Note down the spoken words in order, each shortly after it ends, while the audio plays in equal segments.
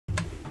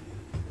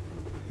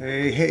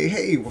Hey, hey,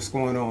 hey, what's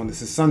going on?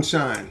 This is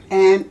Sunshine.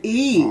 And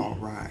E. All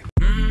right.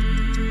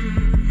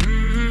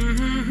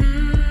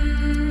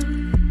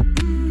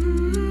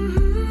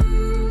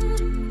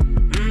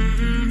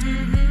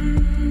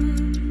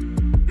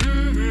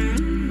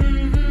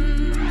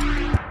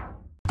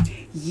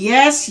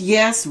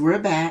 Yes, we're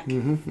back.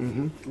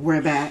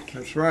 We're back.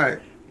 That's right.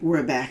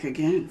 We're back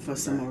again for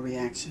some more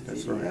reaction.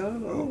 That's video.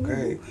 right.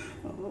 Okay.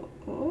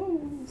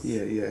 Oh.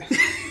 Yeah.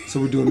 So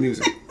we're doing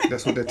music.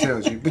 That's what that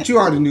tells you. But you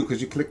already knew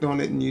because you clicked on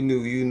it and you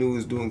knew it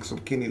was doing some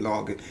Kenny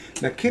Loggins.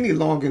 Now, Kenny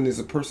Loggins is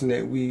a person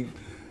that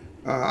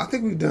I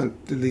think we've done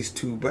at least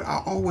two, but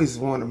I always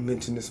want to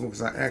mention this one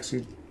because I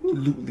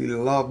absolutely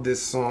love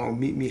this song,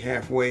 Meet Me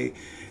Halfway.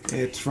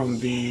 It's from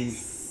the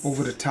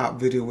Over the Top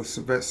video with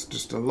Sylvester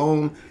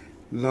Stallone.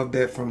 Love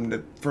that from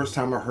the first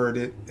time I heard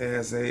it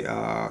as a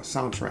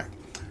soundtrack.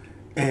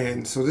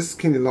 And so this is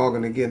Kenny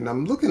Loggins again. And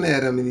I'm looking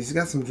at him and he's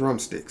got some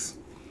drumsticks.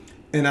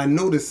 And I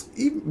noticed,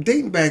 even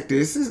dating back to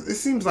this, it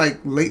seems like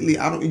lately,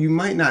 you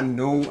might not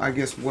know, I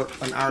guess, what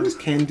an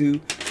artist can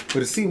do, but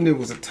it seemed there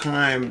was a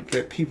time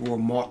that people were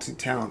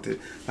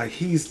multi-talented. Like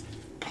he's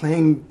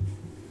playing,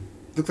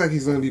 looks like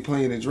he's going to be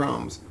playing the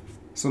drums.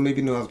 So maybe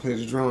he knows how to play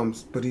the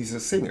drums, but he's a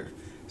singer.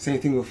 Same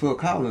thing with Phil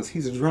Collins.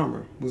 He's a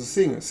drummer, was a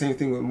singer. Same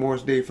thing with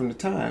Morris Day from the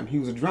Time. He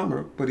was a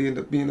drummer, but he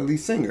ended up being a lead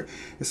singer.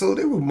 And so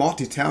they were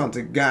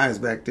multi-talented guys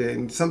back there.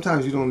 And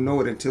sometimes you don't know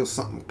it until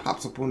something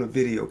pops up on a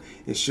video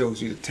and shows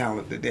you the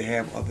talent that they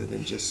have other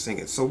than just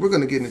singing. So we're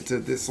going to get into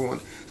this one.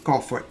 It's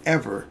called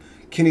Forever.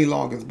 Kenny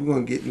Loggins. We're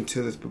going to get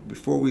into this. But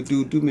before we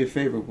do me a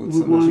favor.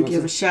 We want to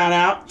give a shout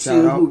out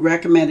to who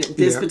recommended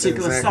this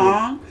particular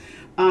song.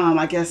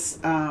 I guess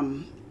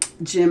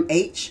Jim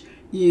H.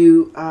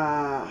 You...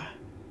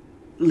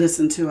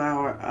 listen to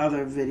our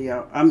other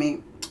video.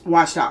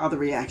 Watched our other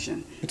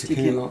reaction to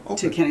Kenny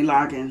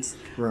Loggins,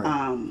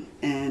 right.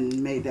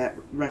 And made that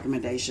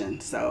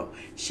recommendation. So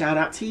shout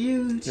out to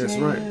you, Jim. That's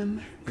right.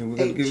 And we're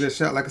gonna give it a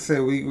shout. Like I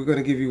said, we're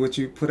gonna give you what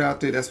you put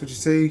out there. That's what you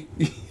say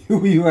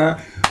who you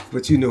are.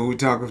 But you know who we're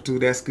talking to.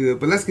 That's good.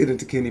 But let's get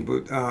into Kenny.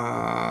 But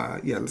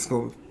yeah, let's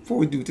go. Before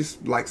we do,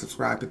 just like,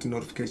 subscribe, hit the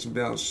notification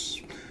bell,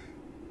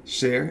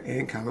 share,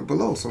 and comment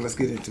below. So let's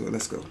get into it.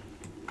 Let's go.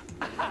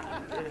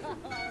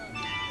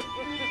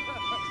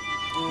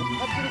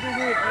 That's gonna be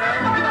weird, man.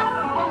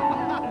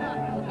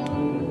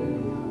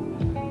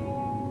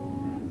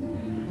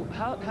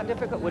 How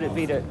difficult would it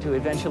be to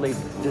eventually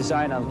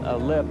design a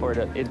lip, or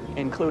to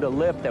include a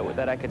lip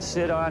that I could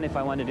sit on if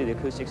I wanted to do the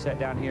acoustic set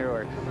down here,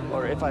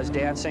 or if I was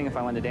dancing, if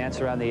I wanted to dance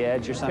around the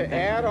edge or something? To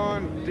add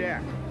on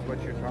deck is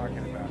what you're talking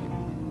about.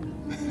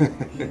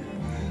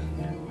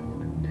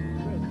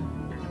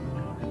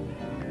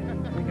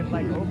 We could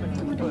like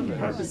open the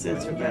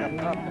purposes for that.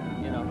 Up,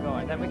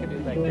 going. Then we could do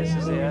like this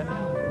is it.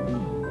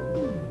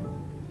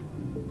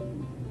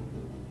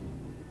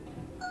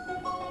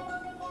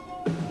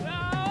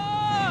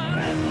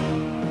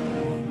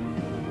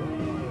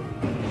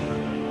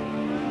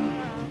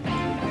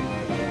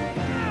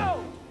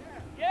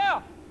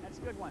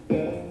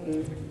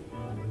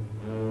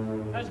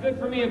 That's good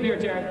for me up here,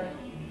 Terry.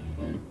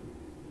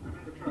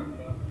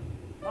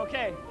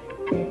 Okay.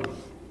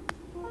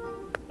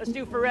 Let's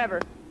do Forever.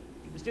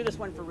 Let's do this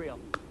one for real.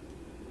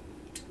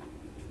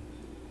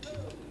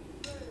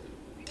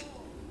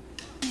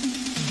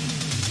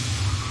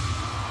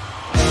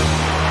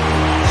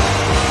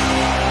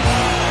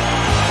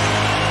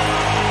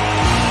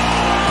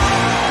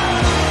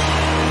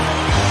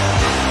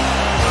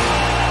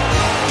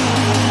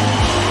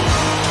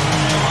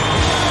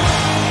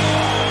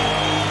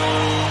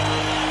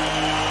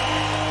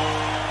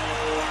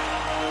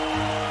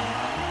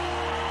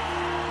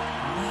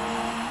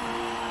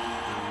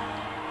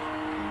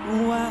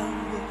 While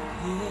we're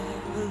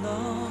here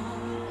alone,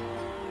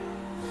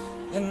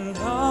 and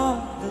all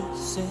is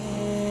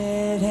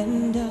said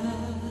and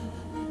done,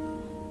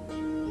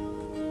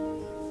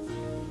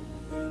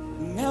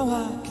 now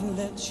I can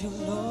let you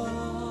know,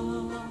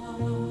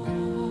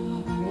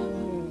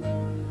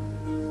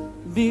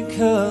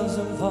 because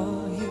of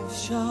all you've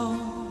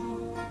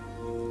shown,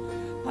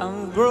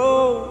 I'm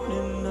grown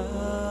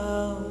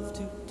enough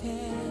to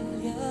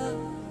tell you.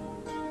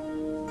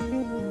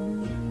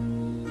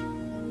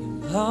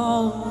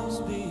 Always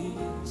be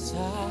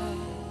inside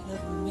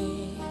of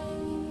me.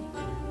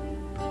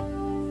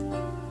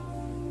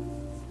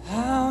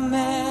 How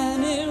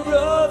many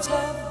roads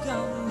have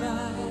gone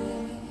by,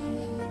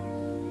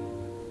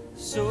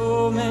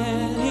 so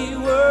many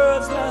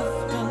words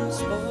left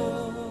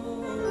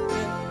unspoken.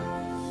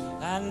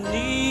 I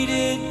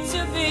needed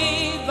to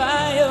be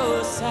by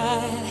your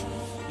side,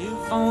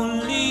 if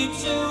only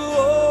to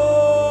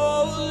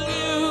hold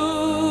you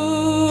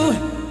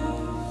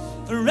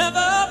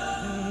forever.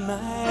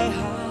 My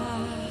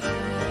heart,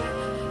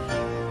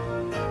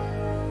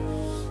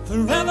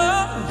 forever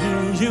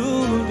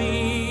you'll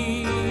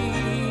be.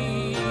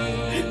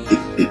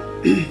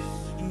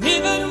 And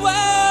even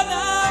when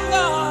I'm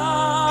gone,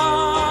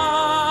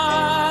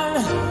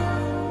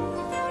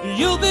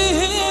 you'll be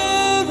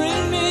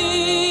hearing me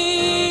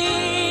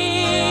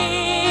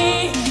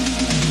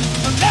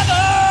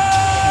forever.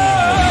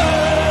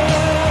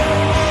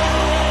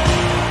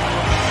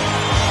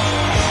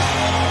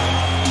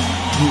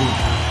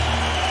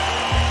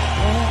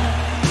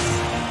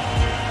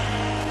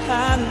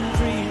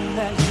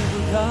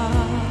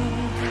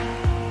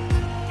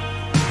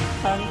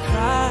 I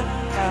cry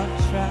out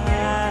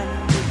trying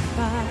to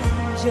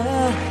find you.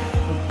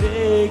 I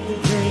beg the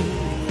dream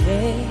to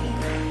fade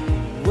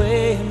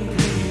away and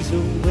please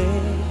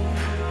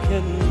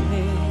awaken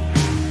me.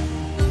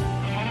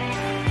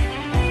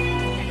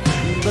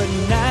 But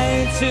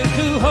night took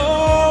a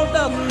hold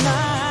of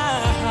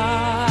my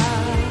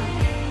heart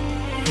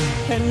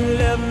and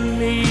left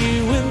me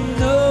with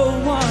no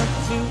one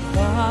to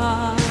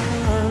follow.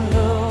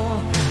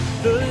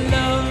 The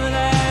love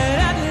that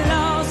I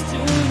lost to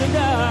the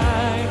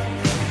dark,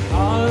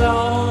 I'll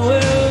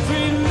always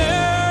remember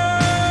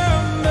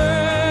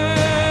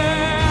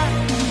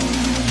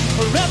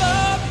forever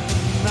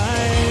in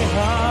my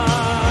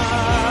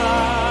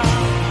heart,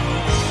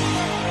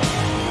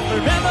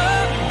 forever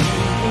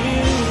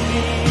with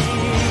me.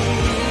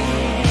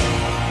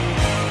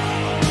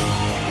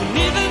 And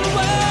even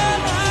when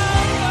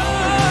I'm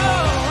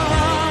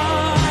gone,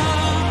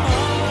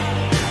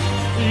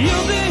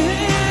 you'll be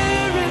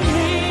here in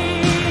me.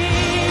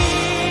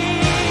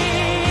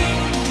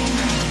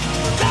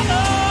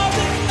 Forever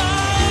in my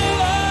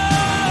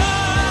life.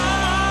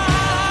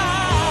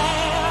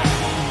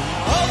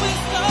 Always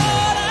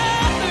thought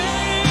I'd be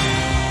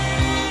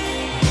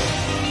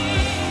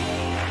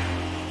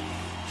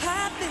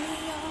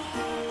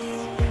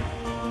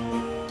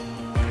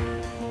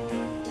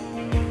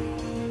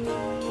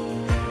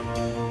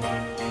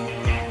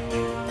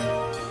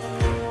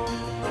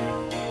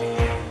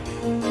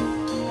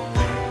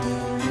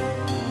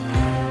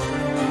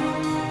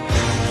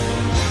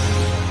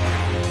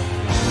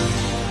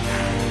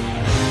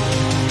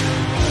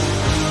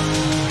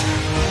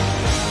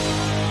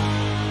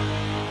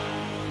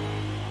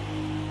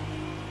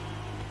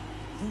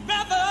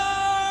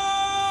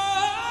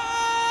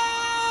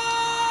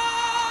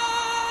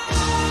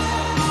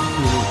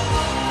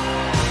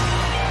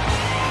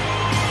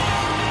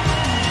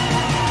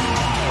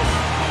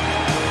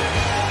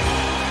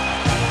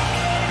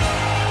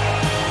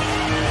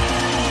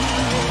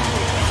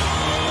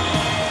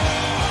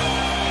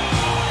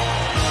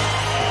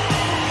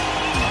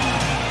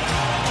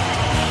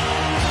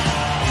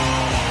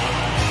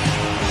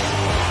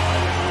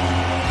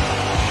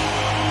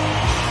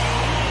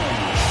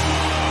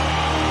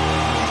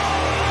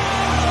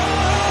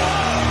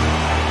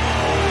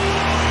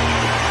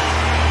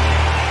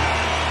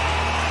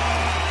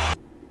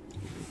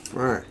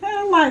Right.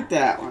 I like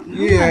that one.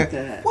 I Yeah. like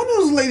that. One of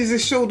those ladies that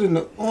showed in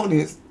the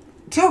audience.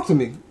 Talk to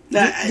me.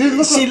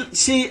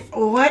 She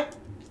what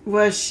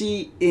was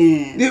she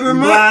in? It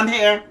remind- Blonde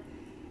hair.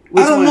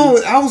 Which I don't one?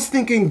 know. I was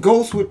thinking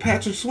Ghost with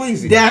Patrick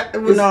Swayze.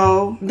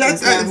 No,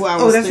 that's not who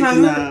I was that's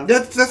thinking not her? of.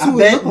 That's I who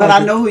it bet, looked but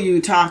like. I know who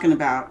you're talking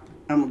about.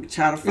 I'm gonna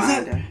try to Is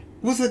find that, her.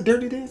 was that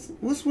Dirty Dancing?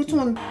 Which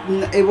one?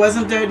 It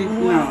wasn't Dirty.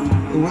 No.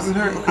 It wasn't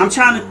her. Okay. I'm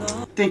trying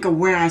to think of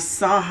where I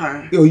saw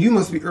her. Yo, you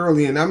must be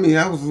early in. I mean,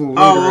 I was a little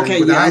later. Oh, okay,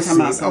 in, but yeah, I I'm talking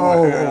about see.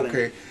 somewhere early.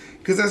 Okay.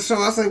 Because that show,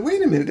 I was like,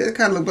 wait a minute, that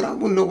kind of look, but I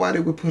wouldn't know why they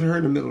would put her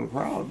in the middle of the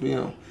crowd, you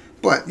know.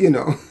 But you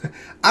know,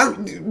 I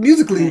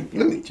musically.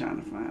 Let me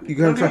trying to find it. You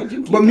gotta Okay, try. you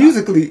keep But going.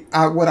 musically,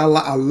 I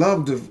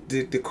love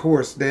the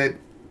chorus that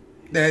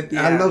I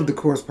Yeah. love the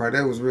chorus part.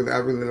 That was really I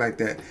really like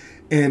that.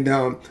 And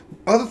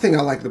other thing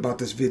I liked about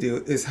this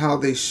video is how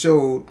they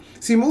showed.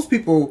 See, most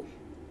people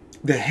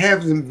that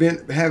haven't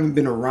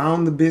been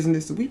around the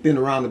business. We've been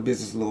around the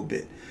business a little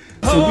bit,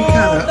 so we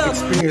kind of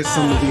experienced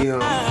some of the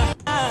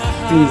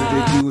things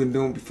that they do and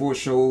doing before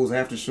shows,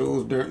 after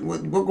shows, during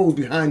what goes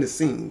behind the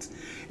scenes.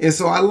 And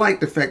so I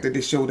like the fact that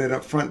they show that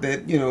up front.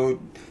 That you know,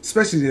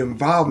 especially the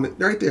involvement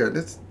right there.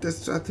 That's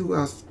who I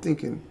was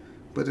thinking.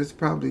 But it's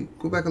probably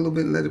go back a little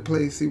bit and let it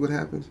play, see what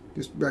happens.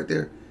 Just right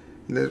there,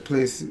 let it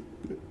play,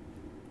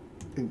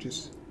 and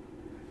just.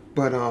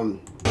 But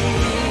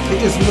it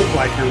just looked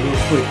like her real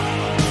quick.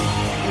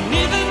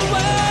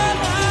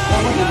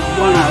 That wasn't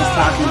the one I was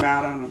talking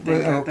about. I don't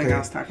think. I think I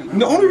was talking about.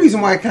 The only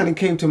reason why it kind of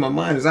came to my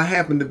mind is I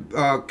happened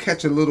to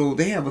catch a little.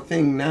 They have a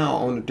thing now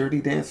on the Dirty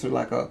Dancer,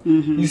 like a.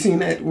 You seen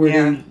that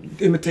where they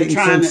imitating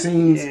some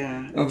scenes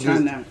of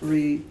trying to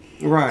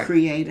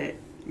recreate it.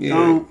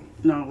 Yeah.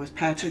 No, it was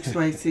Patrick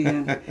Swayze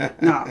and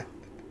no,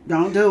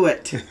 don't do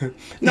it.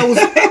 No,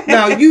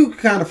 now you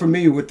kind of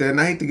familiar with that, and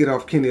I hate to get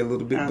off Kenny a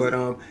little bit,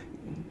 but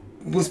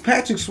was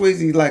Patrick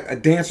Swayze like a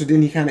dancer?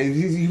 Then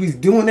he was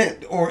doing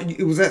that, or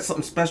was that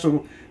something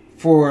special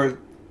for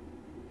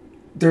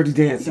Dirty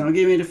Dancing? Don't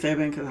give me the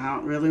fibbing because I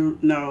don't really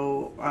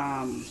know.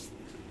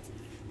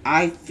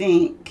 I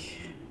think.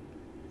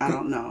 I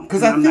don't know.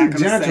 Because I think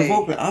John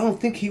Travolta, I don't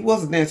think he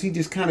was a dancer. He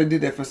just kind of did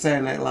that for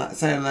Saturday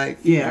Night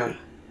Fever. Yeah.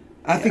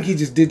 I think he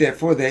just did that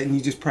for that, and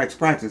he just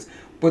practice.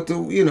 But I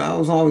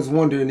was always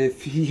wondering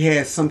if he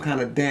has some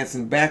kind of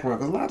dancing background,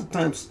 because a lot of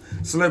times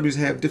celebrities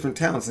have different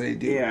talents that they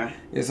do. Yeah.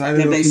 Yes, I don't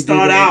know they if he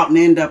start did that. out and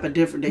end up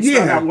They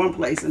start out one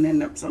place and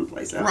end up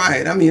someplace else.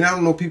 Right. I mean, I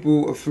don't know if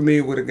people are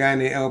familiar with a guy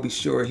named L.B.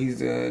 Shore. He's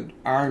an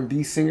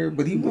R&B singer,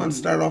 but he wanted to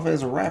start off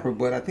as a rapper.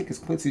 But I think it's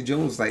Quincy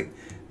Jones like,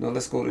 no,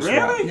 let's go this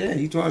route. Really? Yeah,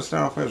 he tried to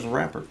start off as a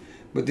rapper,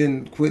 but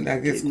then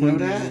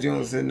Quincy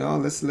Jones said, no,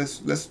 let's.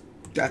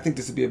 I think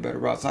this would be a better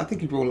route. So I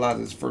think he wrote a lot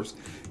of his first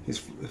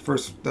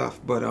stuff.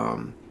 But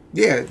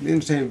Yeah, the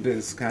entertainment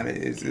business kind of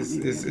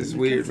is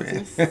weird,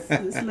 man.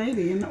 This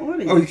lady in the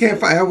audience. Oh, you can't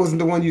find. That wasn't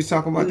the one you was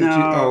talking about.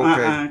 No,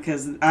 okay.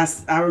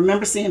 Because I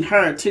remember seeing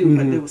her too,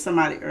 but there was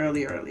somebody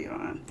early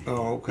on.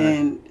 Oh, okay.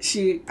 And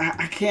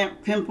I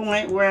can't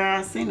pinpoint where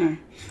I seen her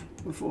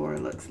before.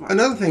 It looks like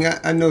another thing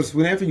I noticed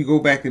whenever you go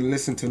back and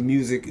listen to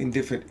music in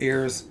different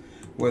eras,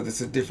 whether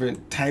it's a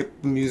different type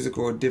of music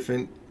or a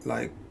different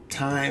like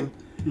time,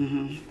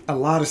 a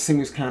lot of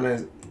singers kind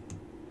of.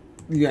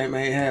 You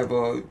might have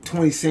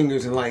 20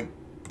 singers and like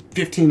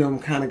 15 of them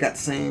kind of got the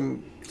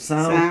same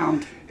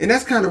sound. And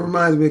that's kind of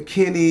reminds me of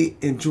Kenny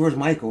and George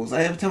Michael's.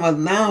 Every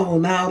time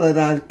now that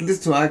I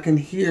listen to it, I can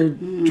hear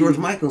George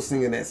Michael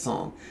singing that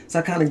song. So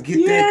I kind of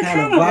get that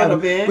kind of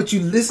vibe. But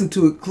you listen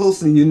to it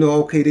closely and you know,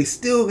 okay, they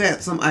still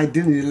got some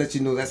identity to let you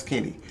know that's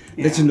Kenny.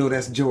 Let you know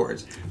that's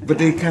George. But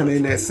they kind of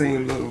in that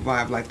same little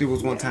vibe. Like there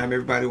was one time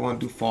everybody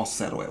wanted to do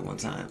falsetto at one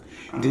time.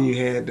 Then you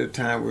had the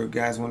time where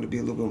guys wanted to be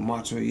a little bit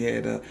macho. You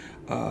had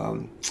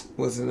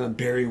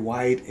Barry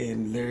White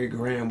and Larry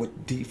Graham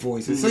with deep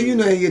voices. So you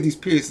know you had these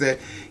periods that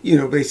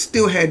they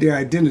still had their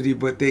identity,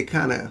 but they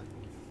kind of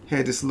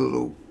had this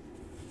little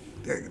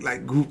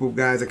like group of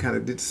guys that kind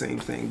of did the same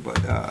thing, but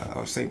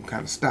or same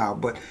kind of style.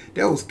 But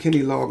that was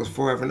Kenny Loggins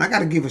forever, and I got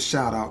to give a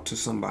shout out to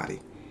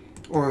somebody,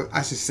 or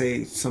I should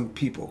say some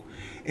people,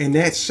 and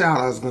that shout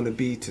out is going to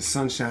be to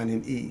Sunshine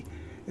and E.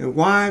 And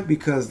why?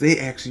 Because they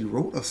actually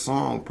wrote a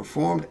song,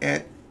 performed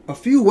at a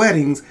few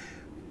weddings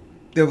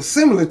that was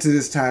similar to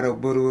this title,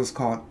 but it was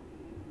called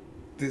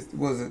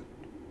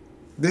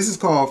This is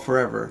called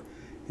Forever,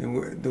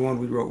 and the one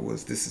we wrote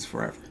was This Is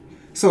Forever.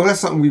 So that's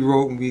something we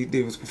wrote, and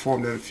they was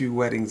performed at a few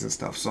weddings and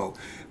stuff. So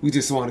we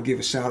just want to give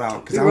a shout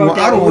out because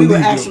we were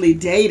actually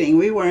dating.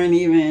 We weren't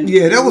even.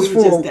 Yeah, that was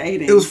for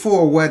dating. It was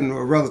for a wedding,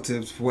 a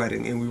relative's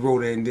wedding, and we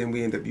wrote it, and then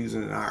we ended up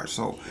using it in ours.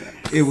 So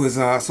it was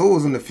it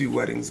was in a few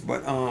weddings,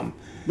 but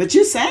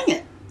you sang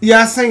it.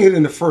 Yeah, I sang it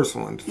in the first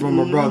one from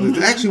my brother. It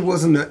actually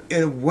wasn't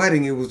a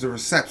wedding; it was the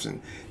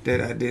reception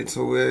that I did.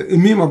 So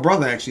me and my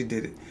brother actually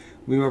did it.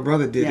 Me and my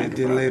brother did it.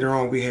 Then later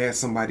on, we had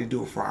somebody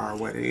do it for our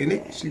wedding,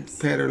 and she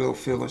had her little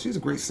feel on. She's a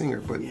great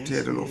singer, but she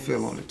had a little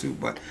feel on it too.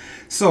 But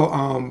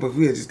but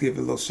we had just give it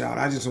a little shout.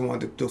 I just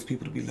wanted those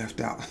people to be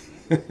left out.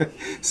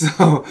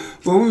 So,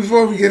 but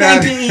before we get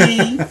out,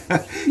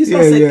 you supposed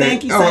to say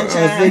thank you,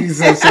 Sunshine. Thank you,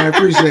 Sunshine. I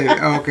appreciate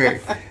it. Okay,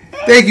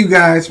 thank you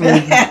guys for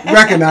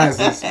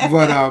recognizing us.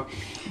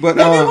 But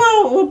maybe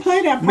we'll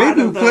play that part.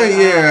 Maybe we'll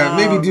play,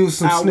 maybe do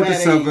some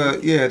snippets of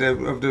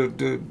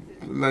the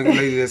like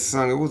lady that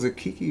sung it. Was it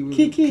Kiki?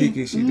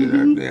 Kiki, she did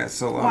her.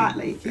 So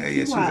Watley. She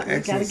was an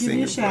excellent Gotta give singer.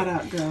 you a shout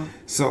out, girl.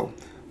 So,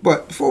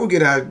 but before we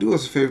get out, do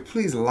us a favor.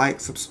 Please like,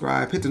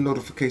 subscribe, hit the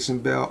notification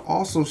bell.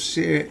 Also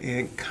share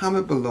and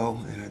comment below.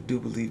 And I do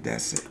believe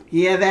that's it.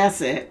 Yeah,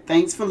 that's it.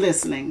 Thanks for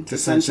listening to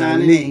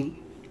Sunshine and E.